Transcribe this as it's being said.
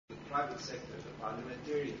the private sector, the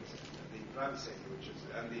parliamentarians, the private sector, which is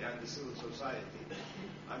and the civil society.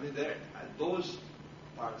 I mean, those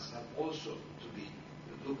parts have also to be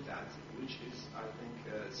looked at, which is, I think,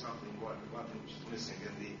 one thing which is missing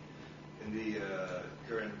in the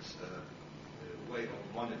current way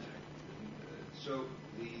of monitoring. So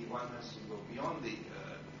one has to go beyond the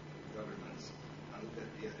governments and look at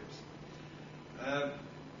the others.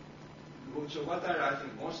 So what are, I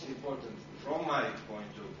think, most important from my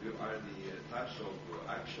point of view are the types of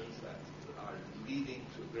actions that are leading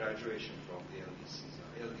to graduation from the LDCs,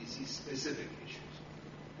 LDC-specific issues.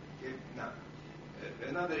 Okay? Now,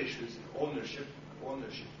 another issue is ownership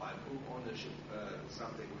by who, ownership,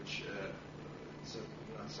 something which,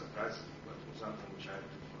 not surprising, but something which I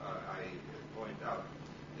point out,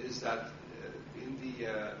 is that in the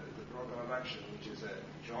program of action, which is a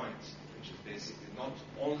joint, which is basically not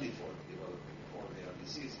only for developing for the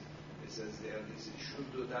LDCs, it says the LDCs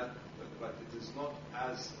should do that, but it is not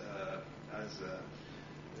as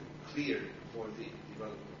clear for the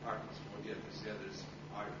development partners, for the others. The others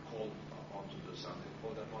are called upon to do something,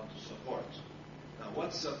 called upon to support. Now,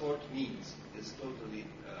 what support means is totally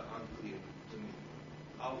unclear to me.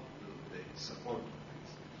 How do they support things?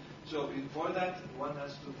 So, for that, one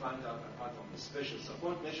has to find out, apart from the special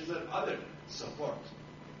support measures, there are other support.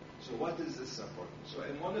 So, what is this support? So,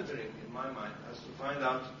 a monitoring, in my mind, has to find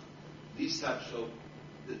out these types of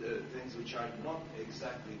things which are not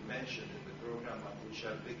exactly mentioned in the program, but which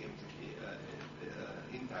have big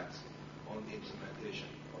impacts on the implementation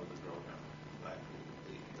of the program, like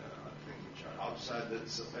the things which are outside the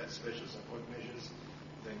special support measures,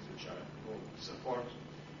 things which are called support,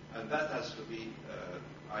 and that has to be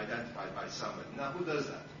identified by somebody. Now, who does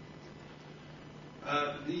that?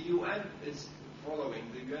 The UN is following,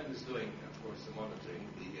 the UN is doing, of course, the monitoring,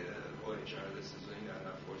 the OHRS is doing, and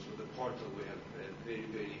of course, with the portal, we have a very,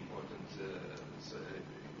 very important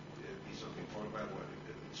piece of information,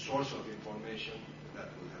 source of information that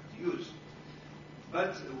we'll have to use.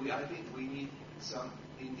 But I think we need some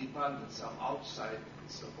independent, some outside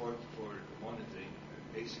support for monitoring,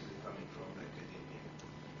 basically coming from academia.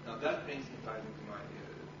 Now that brings me back to my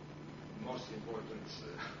most important,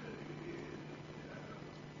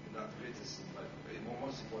 not criticism, but the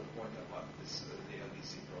most important point about this, the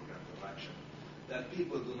LDC program of action, that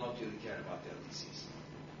people do not really care about LDCs.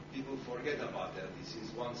 People forget about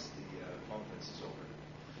LDCs once the conference is over.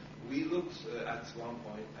 We looked at one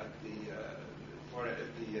point at the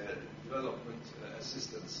development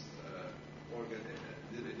assistance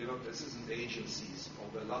development assistance agencies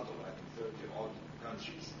of a lot of, I think, 30 odd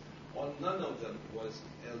countries. On none of them was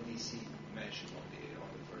LDC mentioned on the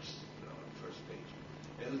first page.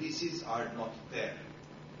 LDCs are not there.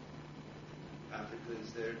 Africa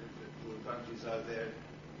is there, the poor countries are there,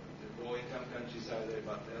 the low-income countries are there,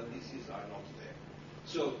 but LDCs are not there.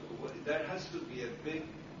 So there has to be a big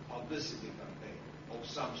publicity campaign of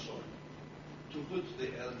some sort to put the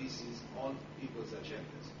LDCs on people's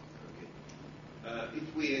agendas. Okay?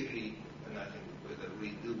 If we agree, and I think whether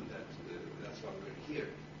we do that, that's why we're here,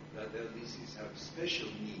 that LDCs have special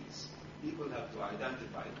needs. People have to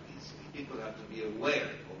identify these. People have to be aware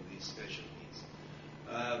of these special needs.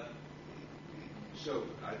 So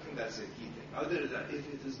I think that's a key thing. Other than if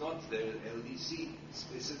it is not there,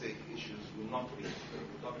 LDC-specific issues will not be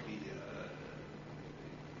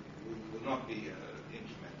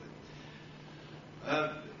implemented.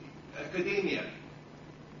 Academia,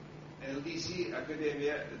 LDC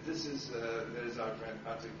academia. This is there is our friend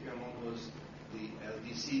Patrick Piamon, who's the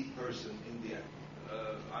LDC person in India.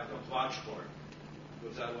 I don't vouch for it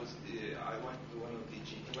because I went to one of the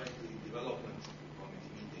G20 development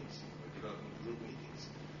committee meetings or development group meetings,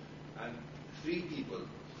 and 3 people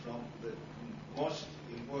from the most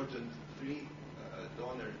important 3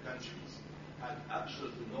 donor countries had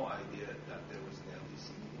absolutely no idea that there was an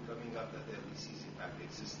LDC meeting coming up, that the LDCs in fact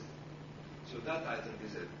existed. So that, I think,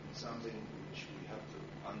 is something which we have to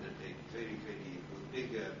undertake very, very with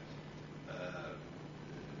big,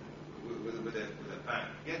 with a bang.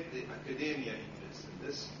 Get the academia interest in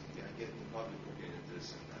this, and get the public opinion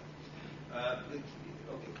interest in that.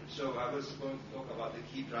 Okay, so I was going to talk about the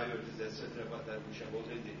key priorities, etc., but which I've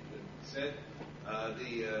already said.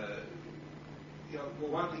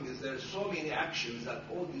 One thing is there are so many actions that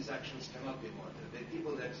all these actions cannot be monitored. The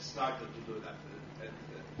people that started to do that at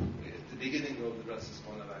the beginning of the Brussels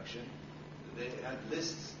Plan of Action, they had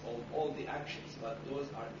lists of all the actions, but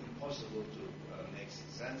those are impossible to make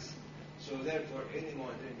sense. So therefore, any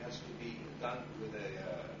monitoring has to be done with a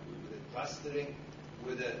clustering,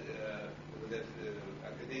 with a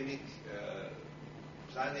academic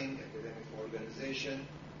planning, academic organization,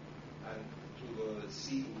 and to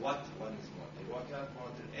see what one is monitoring. One cannot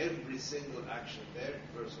monitor every single action there.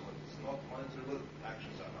 First of all, it's not monitorable.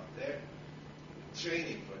 Actions are not there.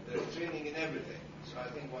 Training, there's training in everything. So I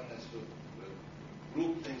think one has to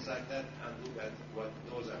group things like that and look at what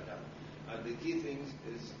those are done. And the key thing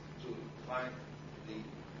is to find the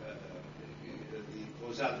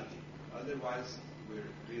causality. Otherwise,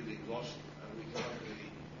 we're really lost and we cannot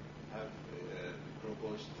really have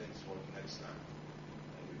proposed things for the next time.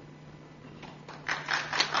 Thank you.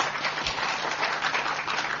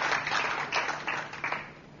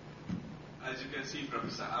 As you can see,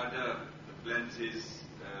 Professor Ada blends his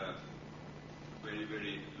very,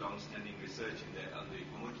 very long-standing research on the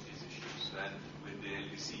commodities issues and with the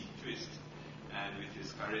LDC twist and with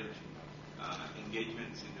his current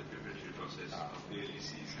engagements in the preparatory process of the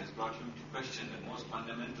LDCs has brought him to question the most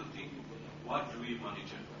fundamental thing. What do we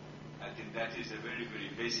monitor? I think that is a very, very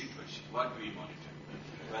basic question. What do we monitor?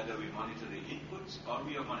 Whether we monitor the inputs or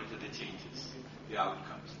we monitor the changes, the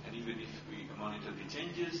outcomes. And even if we monitor the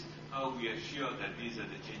changes, how we are sure that these are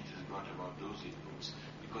the changes brought about those inputs.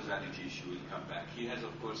 The causality issue will come back. He has,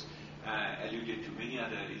 of course, alluded to many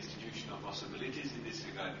other institutional possibilities in this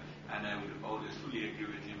regard, and I would always fully agree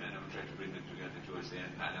with him, and I will try to bring them together towards the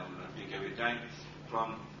end, and I will not take away time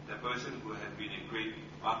from the person who has been a great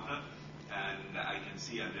partner, and I can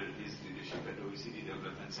see under his leadership at OECD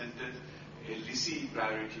Development Center, LDC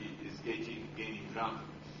priority is gaining ground.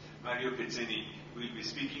 Mario Pezzini will be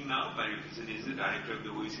speaking now. Mario Pezzini is the director of the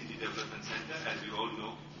OECD Development Center. As you all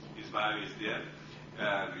know, his bio is there.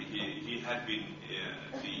 He had been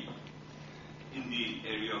in the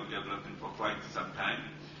area of development for quite some time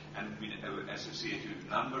and been associated with a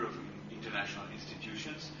number of international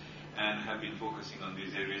institutions and have been focusing on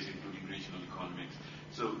these areas, including regional economics.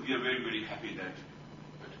 So we are very, very happy that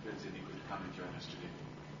Dr. Pezzini could come and join us today.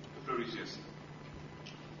 The floor is yours.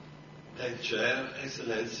 Thank you, Chair,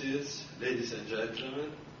 Excellencies, ladies and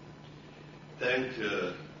gentlemen. Thank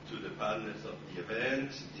to the partners of the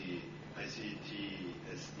event, the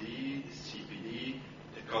ICTSD, the CPD,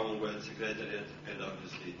 the Commonwealth Secretariat, and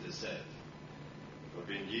obviously the SED for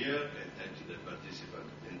being here, and thank to the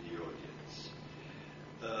participants in the audience.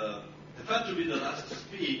 The fact to be the last to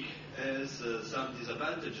speak has some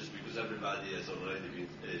disadvantages because everybody has already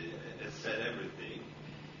has said everything.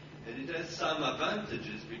 And it has some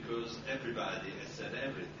advantages because everybody has said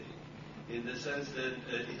everything, in the sense that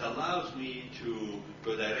it allows me to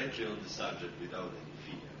go directly on the subject without any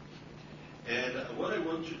fear. And what I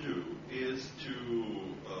want to do is to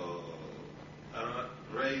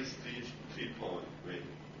raise three points, really.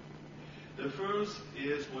 The first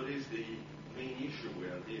is what is the main issue we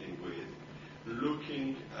are dealing with,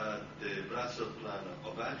 looking at the Brussels Plan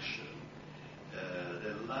of Action,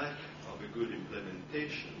 the lack of a good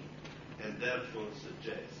implementation, and therefore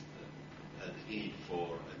suggest the need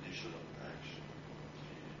for additional action.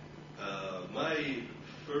 My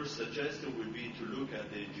first suggestion would be to look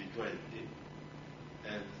at the G20,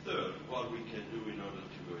 and third, what we can do in order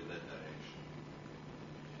to go in that direction.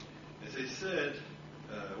 As I said,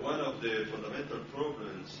 one of the fundamental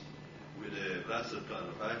problems with the Brussels Plan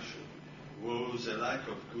of Action was a lack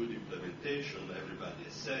of good implementation, everybody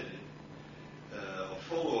has said it, of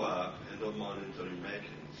follow-up and of monitoring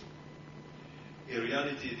mechanism. In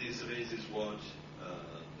reality, this raises what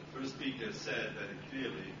the first speaker said very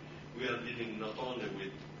clearly. We are dealing not only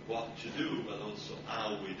with what to do, but also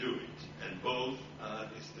how we do it. And both are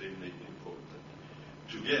extremely important.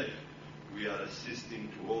 Together, we are assisting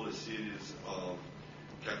to all a series of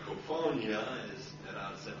cacophonia, as there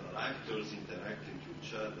are several actors interacting to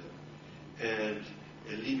each other, and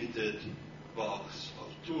a limited box of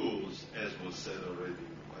tools, as was said already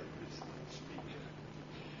by the previous speaker.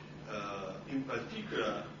 In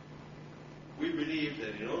particular, we believe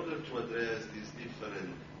that in order to address these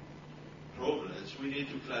different problems, we need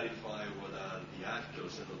to clarify what are the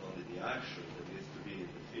actors and not only the action that needs to be in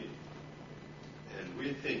the field. And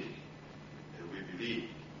we think, and we believe,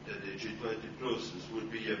 that the G20 process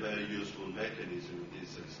would be a very useful mechanism in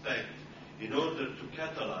this respect in order to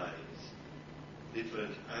catalyze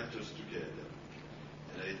different actors together.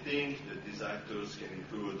 And I think that these actors can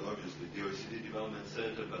include, obviously, the OECD Development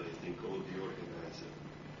Center, but I think all the organizers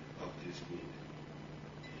of this meeting.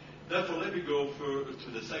 Therefore, let me go to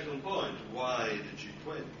the second point. Why the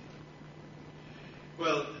G20?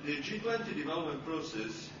 Well, the G20 development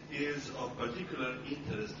process is of particular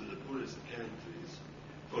interest to the poorest countries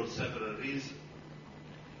for several reasons.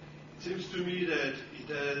 It seems to me that it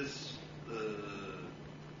has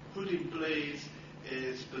put in place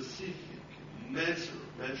a specific, measurable,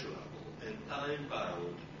 and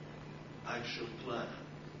time-bound action plan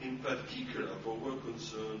in particular for what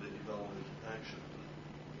concerns the development action plan.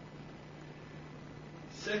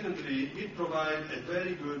 Secondly, it provides a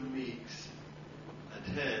very good mix at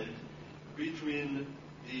hand between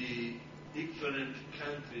the different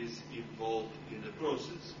countries involved in the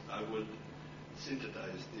process. I would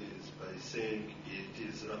synthesize this by saying it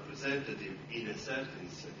is representative in a certain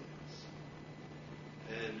sense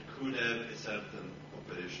and could have a certain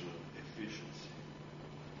operational efficiency.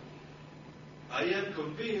 I am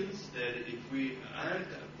convinced that if we act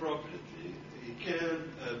appropriately, it can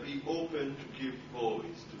be open to give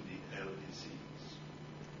voice to the LDCs.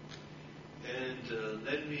 And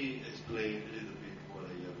let me explain a little bit what I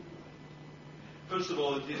have in mind. First of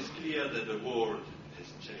all, it is clear that the world has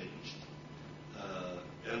changed.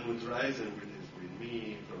 Helmut Reisen, who is with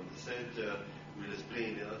me from the center, will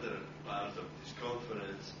explain in other parts of this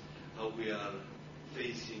conference how we are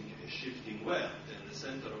facing a shifting world, and the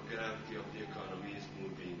center of gravity of the economy is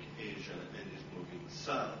moving Asia and is moving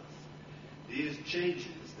south. These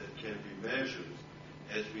changes that can be measured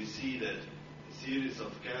as we see that a series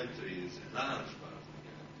of countries, a large part of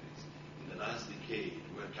countries, in the last decade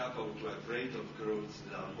were capable to have rate of growth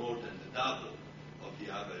that are more than the double of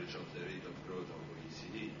the average of the rate of growth of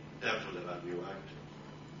OECD. Therefore, there are new actors.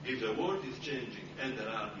 If the world is changing and there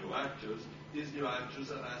are new actors, these new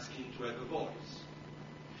actors are asking to have a voice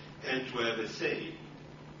and to have a say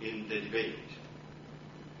in the debate.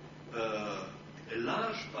 A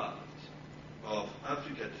large part of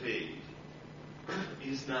Africa trade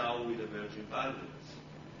is now with emerging partners.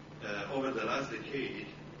 Over the last decade,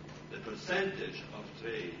 the percentage of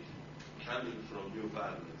trade coming from new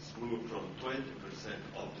partners moved from 20%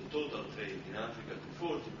 of the total trade in Africa to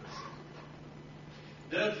 40%.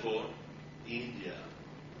 Therefore, India,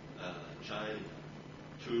 China,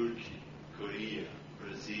 Turkey, Korea,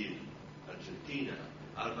 Brazil, Argentina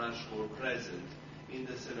are much more present in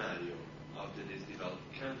the scenario of the least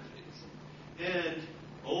developed countries. And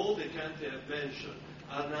all the countries I've mentioned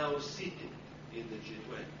are now sitting in the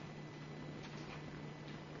G20.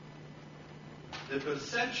 The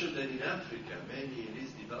perception that in Africa, many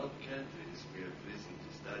least developed countries, we have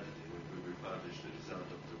recently studied it when we will publish the result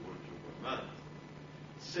of the work in 1 month,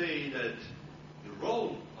 say that the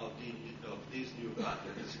role of these new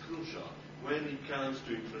partners is crucial when it comes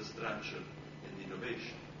to infrastructure and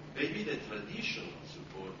innovation. Maybe the traditional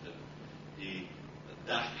support, the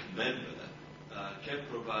DAC member, can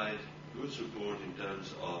provide good support in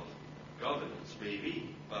terms of governance,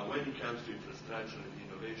 maybe, but when it comes to infrastructure and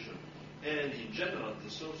innovation, and in general the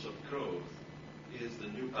source of growth is the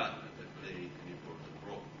new partner that play an important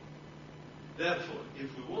role. Therefore,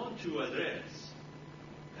 if we want to address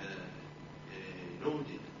an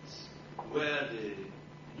audience where the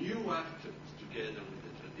new actors together with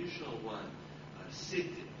the traditional one are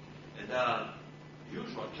sitting and are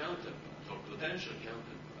usual counterparts or potential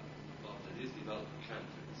counterparts of the least developed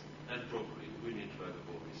countries, then probably we need to have a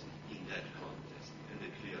voice in that context and a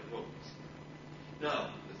clear voice.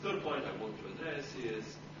 Now, the third point I want to address is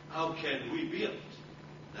how can we build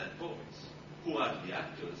that voice? Who are the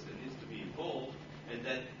actors that need to be involved and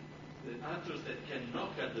that the actors that can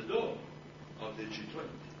knock at the door of the G20?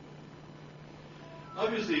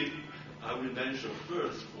 Obviously, I will mention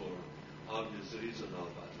first, for obvious reason of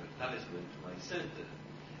advertisement, my center.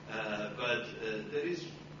 But there is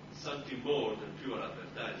something more than pure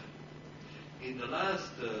advertisement. In the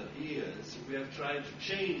last years, we have tried to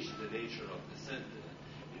change the nature of the center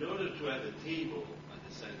in order to have a table at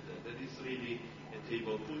the center that is really a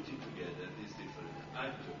table putting together these different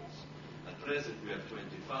actors. At present, we have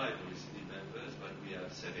 25 OECD members, but we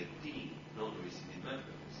have 17 non-OECD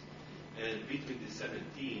members. And between the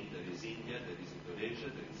 17, there is India, there is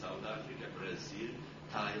Indonesia, there is South Africa, Brazil,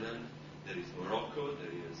 Thailand, there is Morocco,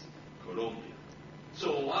 there is Colombia.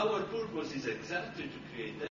 So our purpose is exactly to create